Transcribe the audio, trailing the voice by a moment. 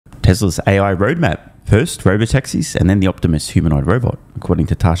Tesla's AI roadmap. First, Robotaxis, and then the Optimus humanoid robot, according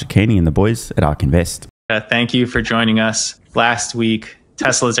to Tasha Keeney and the boys at ARK Invest. Thank you for joining us. Last week,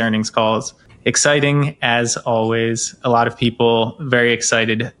 Tesla's earnings calls. Exciting as always. A lot of people very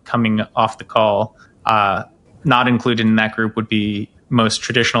excited coming off the call. Not included in that group would be most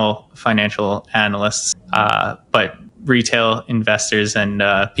traditional financial analysts, but retail investors and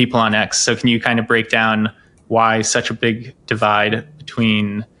people on X. So can you kind of break down why such a big divide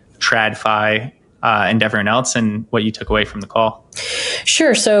between TradFi and everyone else and what you took away from the call?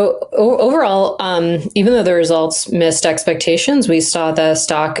 Sure. So overall, even though the results missed expectations, we saw the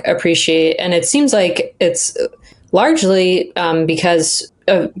stock appreciate. And it seems like it's largely because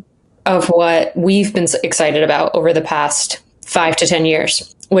of what we've been excited about over the past 5 to 10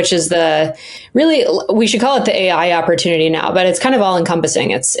 years, which is we should call it the AI opportunity now, but it's kind of all encompassing.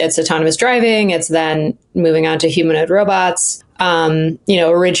 It's autonomous driving. It's then moving on to humanoid robots.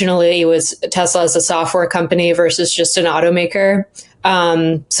 Originally it was Tesla as a software company versus just an automaker.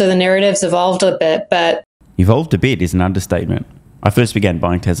 So the narrative's evolved a bit, but... Evolved a bit is an understatement. I first began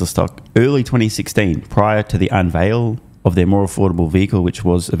buying Tesla stock early 2016, prior to the unveil of their more affordable vehicle, which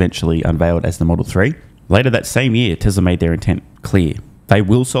was eventually unveiled as the Model 3. Later that same year, Tesla made their intent clear. They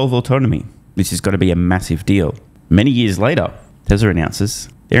will solve autonomy. This is going to be a massive deal. Many years later, Tesla announces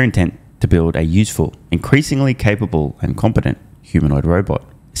their intent to build a useful, increasingly capable and competent humanoid robot,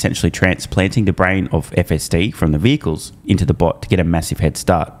 essentially transplanting the brain of FSD from the vehicles into the bot to get a massive head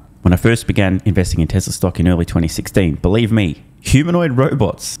start. When I first began investing in Tesla stock in early 2016, believe me, humanoid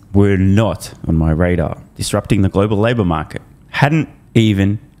robots were not on my radar. Disrupting the global labor market hadn't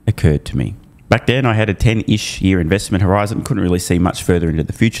even occurred to me. Back then, I had a 10-ish year investment horizon, couldn't really see much further into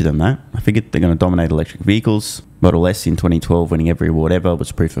the future than that. I figured they're going to dominate electric vehicles. Model S in 2012 winning every award ever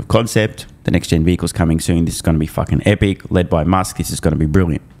was proof of concept. The next-gen vehicle's coming soon. This is going to be fucking epic. Led by Musk, this is going to be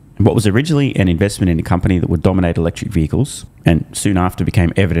brilliant. And what was originally an investment in a company that would dominate electric vehicles, and soon after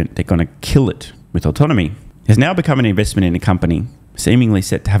became evident they're going to kill it with autonomy, has now become an investment in a company seemingly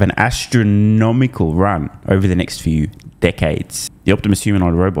set to have an astronomical run over the next few decades. The Optimus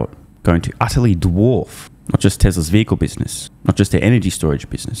humanoid robot going to utterly dwarf not just Tesla's vehicle business, not just their energy storage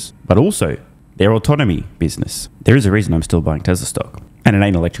business, but also their autonomy business. There is a reason I'm still buying Tesla stock, and it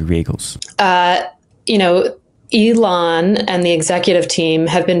ain't electric vehicles. Elon and the executive team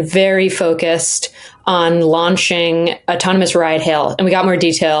have been very focused on launching autonomous ride hail, and we got more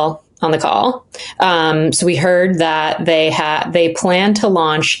detail on the call. So we heard that they plan to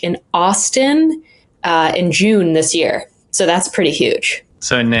launch in Austin in June this year. So that's pretty huge.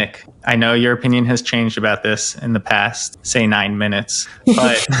 So Nick, I know your opinion has changed about this in the past, say 9 minutes,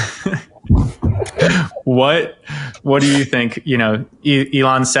 but what do you think?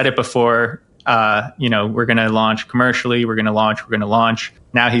 Elon said it before, we're going to launch commercially, we're going to launch.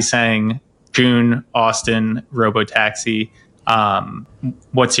 Now he's saying June, Austin, Robotaxi.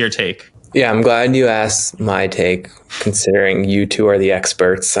 What's your take? Yeah, I'm glad you asked my take, considering you two are the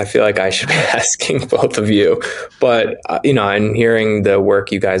experts. I feel like I should be asking both of you. But, and hearing the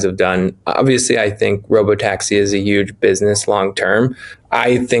work you guys have done, obviously, I think Robotaxi is a huge business long term.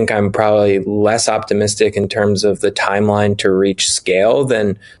 I think I'm probably less optimistic in terms of the timeline to reach scale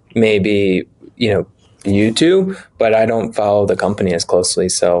than maybe, you two, but I don't follow the company as closely,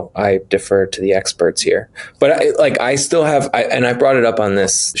 so I defer to the experts here. But I still have, and I brought it up on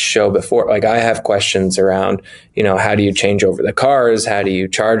this show before, I have questions around, how do you change over the cars? How do you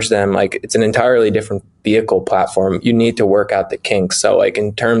charge them? It's an entirely different vehicle platform. You need to work out the kinks. So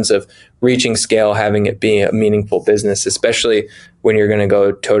in terms of reaching scale, having it be a meaningful business, especially when you're going to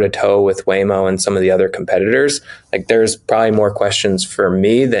go toe to toe with Waymo and some of the other competitors, there's probably more questions for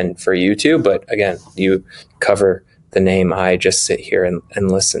me than for you two. But again, you cover the name. I just sit here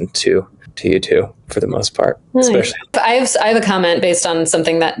and listen to you two for the most part. Especially. I have a comment based on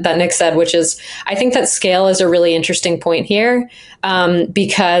something that Nick said, which is I think that scale is a really interesting point here,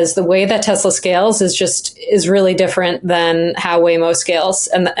 because the way that Tesla scales is really different than how Waymo scales,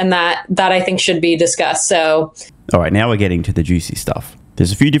 and that I think should be discussed. So, all right, now we're getting to the juicy stuff.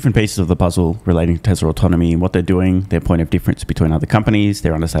 There's a few different pieces of the puzzle relating to Tesla autonomy and what they're doing, their point of difference between other companies,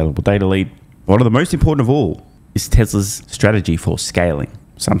 their unassailable data lead. One of the most important of all is Tesla's strategy for scaling.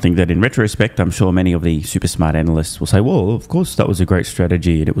 Something that in retrospect, I'm sure many of the super smart analysts will say, well, of course that was a great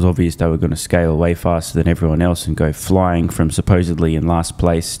strategy and it was obvious they were going to scale way faster than everyone else and go flying from supposedly in last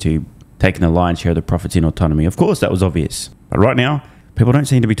place to taking the lion's share of the profits in autonomy. Of course that was obvious. But right now, people don't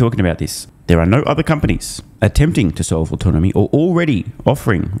seem to be talking about this. There are no other companies attempting to solve autonomy or already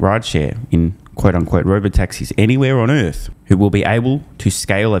offering rideshare in quote-unquote robotaxis anywhere on Earth who will be able to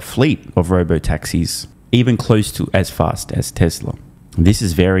scale a fleet of robotaxis even close to as fast as Tesla. This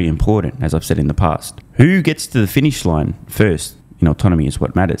is very important, as I've said in the past. Who gets to the finish line first in autonomy is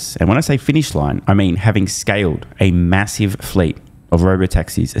what matters. And when I say finish line, I mean having scaled a massive fleet of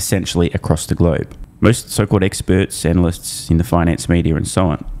robotaxis essentially across the globe. Most so-called experts, analysts in the finance media and so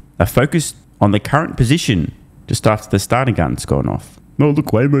on are focused on the current position just after the starting gun's gone off. Oh, look,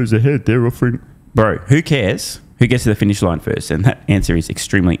 Waymo's ahead. They're offering... Bro, who cares who gets to the finish line first? And that answer is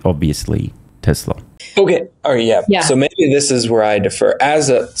extremely obviously Tesla. Okay. All right. Yeah. So maybe this is where I defer.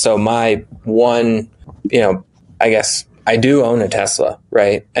 So my one, I guess I do own a Tesla,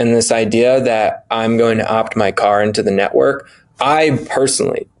 right? And this idea that I'm going to opt my car into the network, I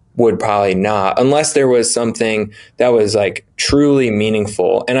personally would probably not, unless there was something that was like truly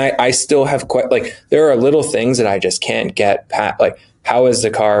meaningful. And I still have there are little things that I just can't get past, like, how is the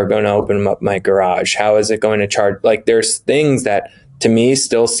car going to open up my garage? How is it going to charge? Like, there's things that to me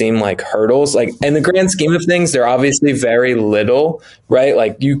still seem like hurdles. Like, in the grand scheme of things, they're obviously very little, right?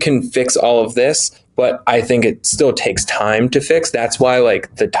 Like, you can fix all of this, but I think it still takes time to fix. That's why,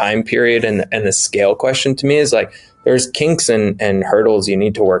 like, the time period and the scale question to me is like, there's kinks and hurdles you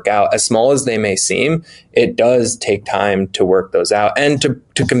need to work out. As small as they may seem, it does take time to work those out and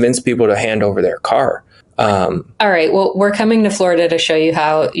to convince people to hand over their car. All right. Well, we're coming to Florida to show you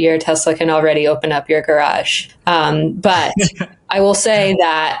how your Tesla can already open up your garage. But I will say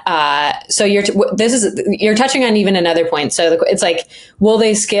that so you're touching on even another point. So it's like, will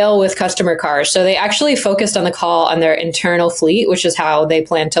they scale with customer cars? So they actually focused on the call on their internal fleet, which is how they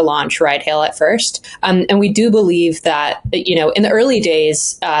plan to launch ride hail at first. And we do believe that in the early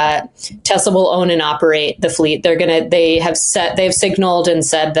days, Tesla will own and operate the fleet. They've signaled and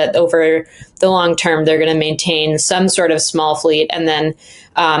said that over the long term, they're going to maintain some sort of small fleet, and then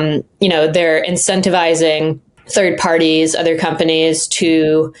they're incentivizing third parties, other companies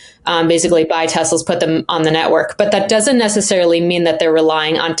to basically buy Teslas, put them on the network. But that doesn't necessarily mean that they're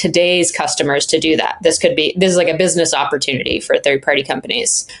relying on today's customers to do that. This is like a business opportunity for third party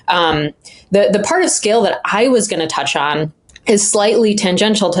companies. The part of scale that I was going to touch on is slightly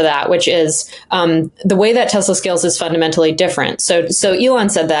tangential to that, which is the way that Tesla scales is fundamentally different. So Elon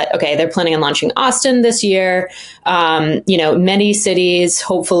said that, okay, they're planning on launching Austin this year. Many cities,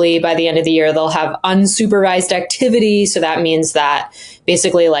 hopefully by the end of the year, they'll have unsupervised activity. So that means that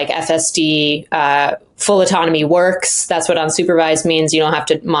basically like FSD, full autonomy works. That's what unsupervised means. You don't have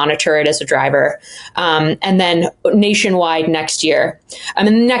to monitor it as a driver. And then nationwide next year.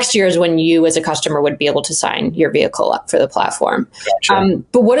 Next year is when you as a customer would be able to sign your vehicle up for the platform. Gotcha.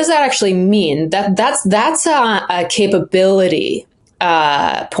 But what does that actually mean? That's a capability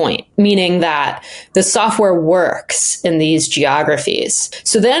point, meaning that the software works in these geographies.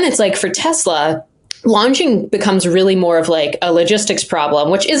 So then it's like for Tesla, launching becomes really more of like a logistics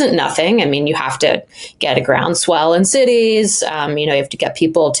problem, which isn't nothing. I mean, you have to get a groundswell in cities. You have to get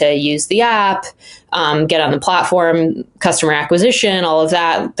people to use the app, get on the platform, customer acquisition, all of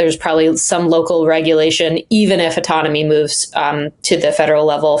that. There's probably some local regulation, even if autonomy moves to the federal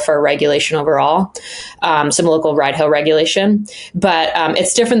level for regulation overall, some local ride hail regulation. But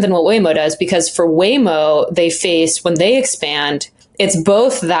it's different than what Waymo does, because for Waymo, when they expand, it's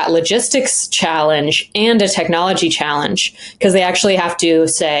both that logistics challenge and a technology challenge, because they actually have to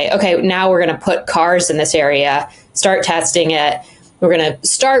say, okay, now we're going to put cars in this area, start testing it. We're going to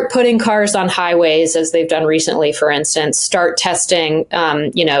start putting cars on highways, as they've done recently, for instance, start testing,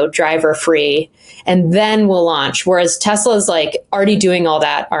 driver free, and then we'll launch. Whereas Tesla's like already doing all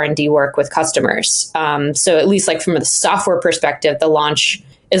that R&D work with customers. So at least like from the software perspective, the launch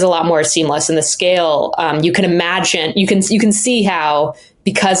is a lot more seamless, and the scale, you can imagine, you can see how,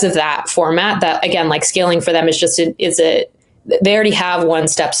 because of that format, that again, like scaling for them is they already have one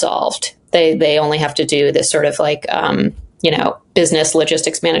step solved. They only have to do this sort of like, business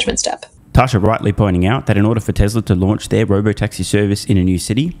logistics management step. Tasha rightly pointing out that in order for Tesla to launch their Robotaxi service in a new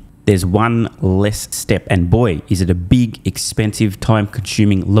city, there's one less step. And boy, is it a big, expensive,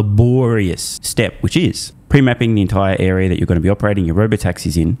 time-consuming, laborious step, which is pre-mapping the entire area that you're going to be operating your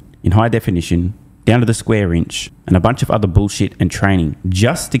robotaxis in high definition, down to the square inch, and a bunch of other bullshit and training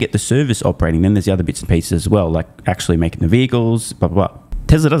just to get the service operating. Then there's the other bits and pieces as well, like actually making the vehicles, blah, blah, blah.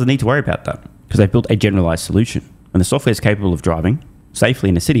 Tesla doesn't need to worry about that because they've built a generalized solution. When the software is capable of driving safely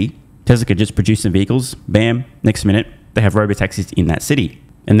in a city, Tesla could just produce some vehicles, bam, next minute, they have robotaxis in that city.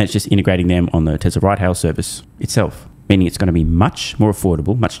 And that's just integrating them on the Tesla ride hail service itself, meaning it's going to be much more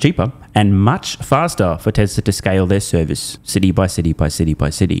affordable, much cheaper, and much faster for Tesla to scale their service city by city by city by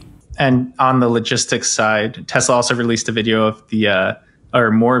city. And on the logistics side, Tesla also released a video of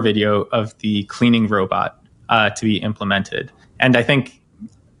more video of the cleaning robot to be implemented. And I think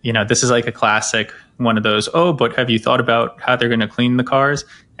this is like a classic one of those, oh, but have you thought about how they're going to clean the cars?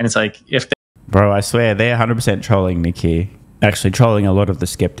 And it's like, if they... Bro, I swear, they're 100% trolling Nick here. Actually trolling a lot of the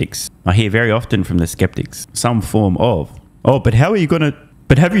skeptics. I hear very often from the skeptics some form of, oh, but how are you going to...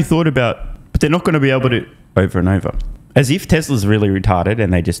 But have you thought about... But they're not going to be able to... Over and over. As if Tesla's really retarded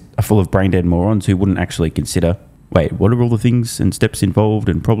and they just are full of brain-dead morons who wouldn't actually consider, wait, what are all the things and steps involved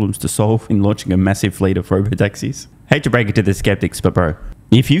and problems to solve in launching a massive fleet of robotaxis? Hate to break it to the skeptics, but bro,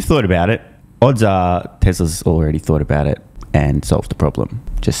 if you've thought about it, odds are Tesla's already thought about it and solved the problem.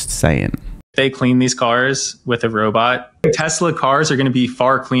 Just saying. They clean these cars with a robot. Tesla cars are going to be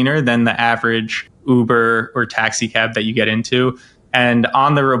far cleaner than the average Uber or taxi cab that you get into. And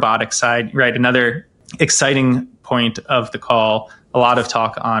on the robotic side, right, another exciting point of the call, a lot of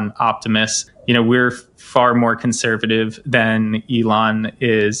talk on Optimus. We're far more conservative than Elon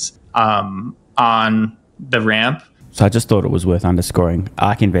is on the ramp. So I just thought it was worth underscoring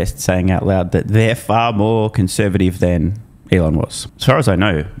ARK Invest saying out loud that they're far more conservative than Elon was. As far as I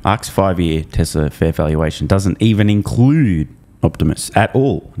know, ARK's 5-year Tesla fair valuation doesn't even include Optimus at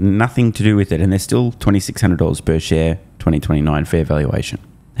all. Nothing to do with it. And they're still $2,600 per share, 2029 fair valuation.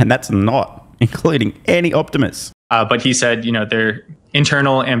 And that's not including any Optimus. But he said, their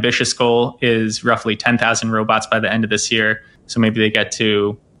internal ambitious goal is roughly 10,000 robots by the end of this year. So maybe they get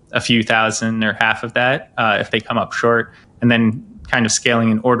to a few thousand or half of that if they come up short, and then kind of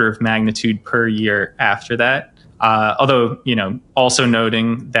scaling an order of magnitude per year after that. Although, also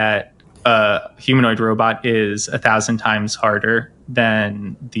noting that a humanoid robot is 1,000 times harder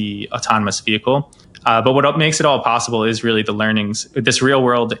than the autonomous vehicle. But what makes it all possible is really the learnings, this real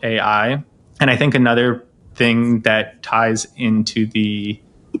world AI. And I think another thing that ties into the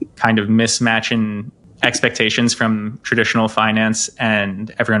kind of mismatch in expectations from traditional finance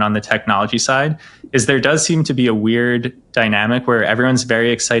and everyone on the technology side is there does seem to be a weird dynamic where everyone's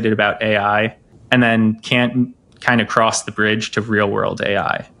very excited about AI and then can't kind of cross the bridge to real world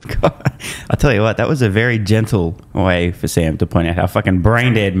AI. I'll tell you what, that was a very gentle way for Sam to point out how fucking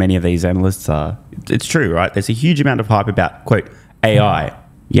brain dead many of these analysts are. It's true, right? There's a huge amount of hype about, quote, AI.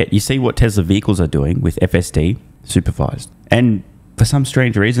 Yet you see what Tesla vehicles are doing with FSD supervised. And for some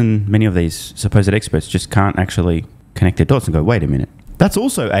strange reason, many of these supposed experts just can't actually connect their dots and go, wait a minute, that's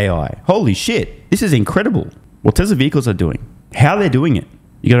also AI. Holy shit, this is incredible. What Tesla vehicles are doing, how they're doing it.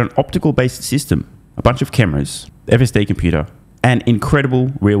 You got an optical-based system, a bunch of cameras, FSD computer, and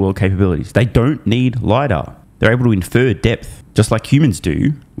incredible real-world capabilities. They don't need LiDAR. They're able to infer depth, just like humans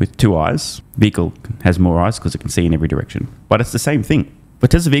do with 2 eyes. Vehicle has more eyes because it can see in every direction. But it's the same thing. For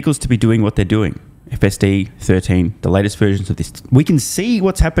Tesla vehicles to be doing what they're doing, FSD 13, the latest versions of this, we can see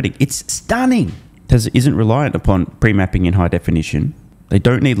what's happening. It's stunning. Tesla isn't reliant upon pre-mapping in high definition. They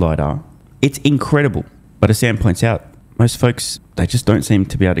don't need LiDAR. It's incredible. But as Sam points out, most folks, they just don't seem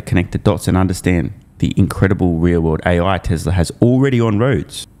to be able to connect the dots and understand the incredible real-world AI Tesla has already on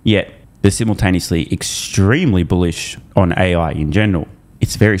roads. Yet, they're simultaneously extremely bullish on AI in general.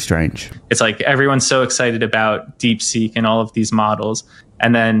 It's very strange. It's like everyone's so excited about DeepSeek and all of these models,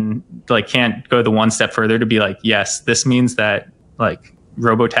 and then can't go the one step further to be like, yes, this means that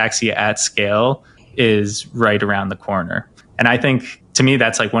Robotaxi at scale is right around the corner. And I think to me,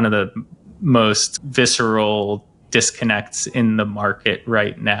 that's one of the most visceral disconnects in the market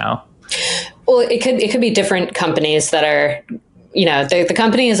right now. Well, it could be different companies that are, the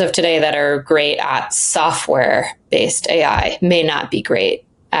companies of today that are great at software-based AI may not be great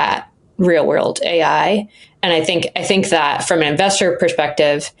at real-world AI. And I think that from an investor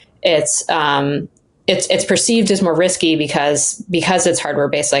perspective, it's perceived as more risky because it's hardware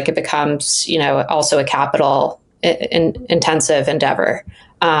based. It becomes also a capital intensive endeavor.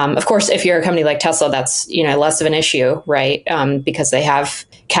 Of course, if you're a company like Tesla, that's less of an issue, right? Because they have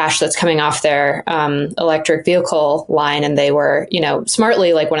cash that's coming off their electric vehicle line, and they were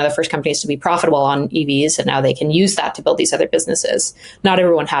smartly one of the first companies to be profitable on EVs, and now they can use that to build these other businesses. Not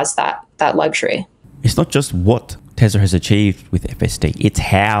everyone has that luxury. It's not just what Tesla has achieved with FSD, it's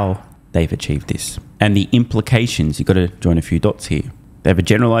how they've achieved this. And the implications, you've got to join a few dots here. They have a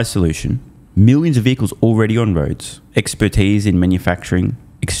generalized solution, millions of vehicles already on roads, expertise in manufacturing,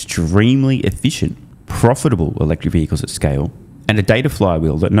 extremely efficient, profitable electric vehicles at scale, and a data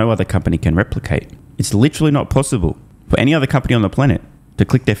flywheel that no other company can replicate. It's literally not possible for any other company on the planet to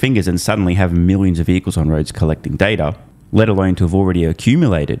click their fingers and suddenly have millions of vehicles on roads collecting data, let alone to have already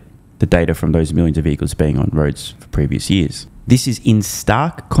accumulated the data from those millions of vehicles being on roads for previous years. This is in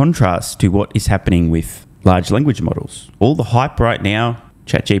stark contrast to what is happening with large language models. All the hype right now,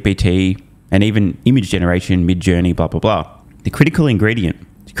 ChatGPT, and even image generation, Mid-Journey, blah, blah, blah. The critical ingredient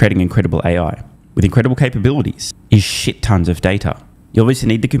to creating incredible AI with incredible capabilities is shit tons of data. You obviously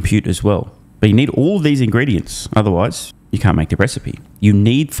need the compute as well. But you need all of these ingredients. Otherwise, you can't make the recipe. You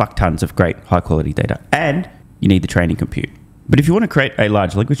need fuck tons of great high quality data. And you need the training compute. But if you want to create a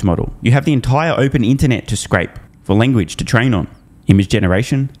large language model, you have the entire open internet to scrape for language to train on. Image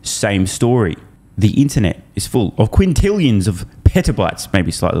generation, same story. The internet is full of quintillions of petabytes,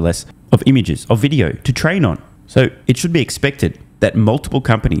 maybe slightly less, of images, of video to train on. So it should be expected that multiple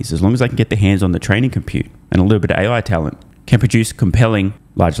companies, as long as they can get their hands on the training compute and a little bit of AI talent, can produce compelling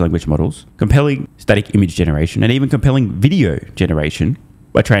large language models, compelling static image generation, and even compelling video generation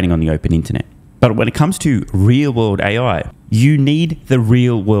by training on the open internet. But when it comes to real-world AI, you need the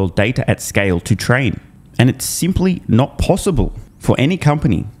real-world data at scale to train. And it's simply not possible for any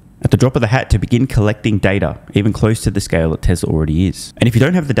company at the drop of the hat to begin collecting data even close to the scale that Tesla already is. And if you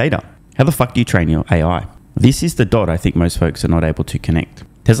don't have the data, how the fuck do you train your AI? This is the dot I think most folks are not able to connect.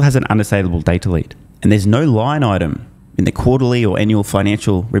 Tesla has an unassailable data lead, and there's no line item in the quarterly or annual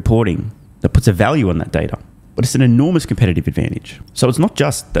financial reporting that puts a value on that data. But it's an enormous competitive advantage. So it's not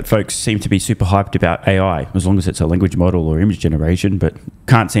just that folks seem to be super hyped about AI, as long as it's a language model or image generation, but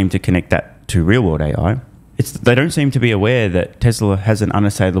can't seem to connect that to real-world AI. It's that they don't seem to be aware that Tesla has an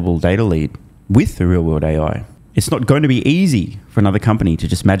unassailable data lead with the real-world AI. It's not going to be easy for another company to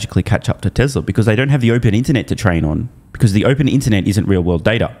just magically catch up to Tesla because they don't have the open internet to train on, because the open internet isn't real-world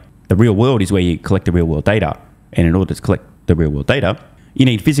data. The real world is where you collect the real-world data. And in order to collect the real-world data, you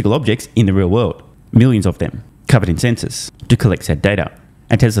need physical objects in the real world, millions of them, covered in sensors, to collect said data.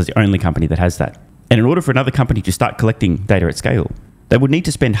 And Tesla's the only company that has that. And in order for another company to start collecting data at scale, they would need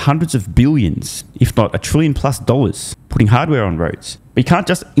to spend hundreds of billions, if not $1 trillion+ putting hardware on roads. But you can't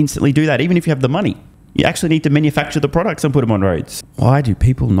just instantly do that, even if you have the money. You actually need to manufacture the products and put them on roads. Why do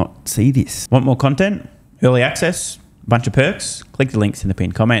people not see this? Want more content? Early access? A bunch of perks? Click the links in the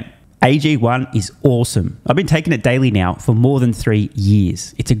pinned comment. AG1 is awesome. I've been taking it daily now for more than 3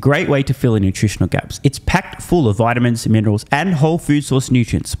 years. It's a great way to fill in nutritional gaps. It's packed full of vitamins, minerals, and whole food source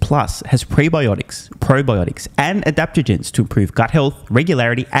nutrients, plus has prebiotics, probiotics, and adaptogens to improve gut health,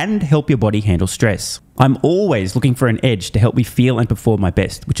 regularity, and help your body handle stress. I'm always looking for an edge to help me feel and perform my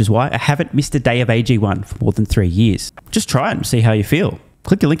best, which is why I haven't missed a day of AG1 for more than 3 years. Just try it and see how you feel.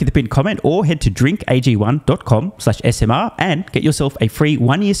 Click the link in the pinned comment or head to drinkag1.com/SMR and get yourself a free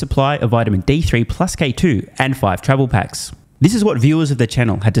 1-year supply of vitamin D3 plus K2 and 5 travel packs. This is what viewers of the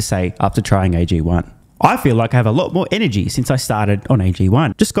channel had to say after trying AG1. I feel like I have a lot more energy since I started on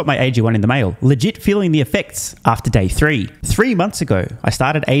AG1. Just got my AG1 in the mail, legit feeling the effects after day 3. 3 months ago, I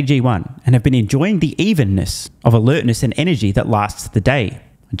started AG1 and have been enjoying the evenness of alertness and energy that lasts the day.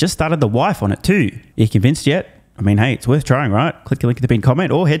 I just started the wife on it too. Are you convinced yet? I mean, hey, it's worth trying, right? Click the link in the pinned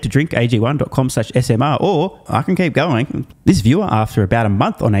comment or head to drinkag1.com/SMR, or I can keep going. This viewer, after about a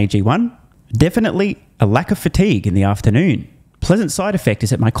month on AG1, definitely a lack of fatigue in the afternoon. Pleasant side effect is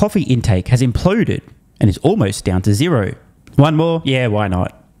that my coffee intake has imploded and is almost down to 0. One more? Yeah, why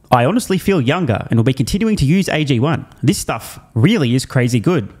not? I honestly feel younger and will be continuing to use AG1. This stuff really is crazy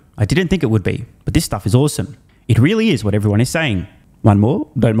good. I didn't think it would be, but this stuff is awesome. It really is what everyone is saying. One more?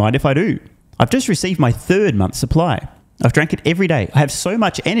 Don't mind if I do. I've just received my 3rd month supply. I've drank it every day. I have so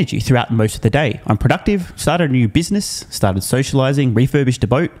much energy throughout most of the day. I'm productive, started a new business, started socializing, refurbished a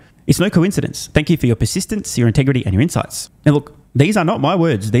boat. It's no coincidence. Thank you for your persistence, your integrity, and your insights. And look, these are not my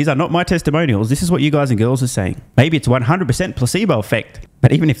words. These are not my testimonials. This is what you guys and girls are saying. Maybe it's 100% placebo effect.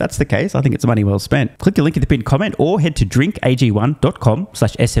 But even if that's the case, I think it's money well spent. Click the link in the pinned comment or head to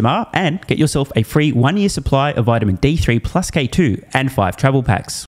drinkag1.com/SMR and get yourself a free 1-year supply of vitamin D3 plus K2 and 5 travel packs.